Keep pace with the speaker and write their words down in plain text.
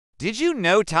Did you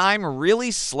know time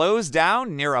really slows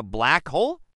down near a black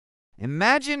hole?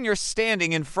 Imagine you're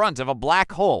standing in front of a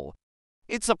black hole.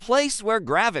 It's a place where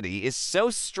gravity is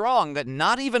so strong that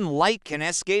not even light can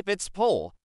escape its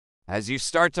pull. As you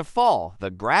start to fall, the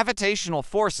gravitational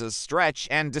forces stretch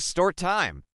and distort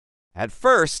time. At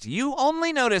first, you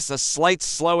only notice a slight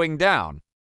slowing down.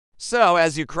 So,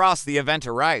 as you cross the event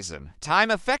horizon, time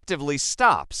effectively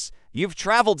stops. You've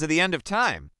traveled to the end of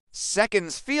time.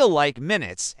 Seconds feel like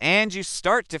minutes, and you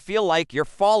start to feel like you're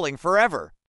falling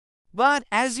forever. But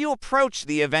as you approach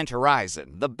the event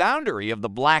horizon, the boundary of the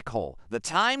black hole, the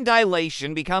time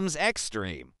dilation becomes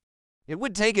extreme. It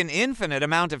would take an infinite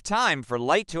amount of time for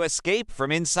light to escape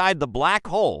from inside the black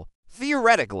hole.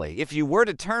 Theoretically, if you were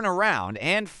to turn around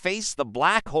and face the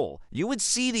black hole, you would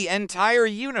see the entire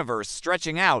universe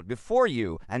stretching out before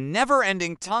you, a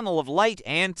never-ending tunnel of light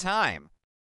and time.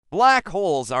 Black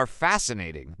holes are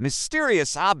fascinating,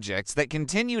 mysterious objects that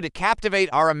continue to captivate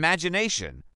our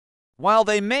imagination. While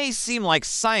they may seem like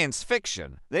science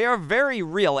fiction, they are very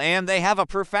real and they have a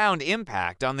profound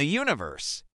impact on the universe.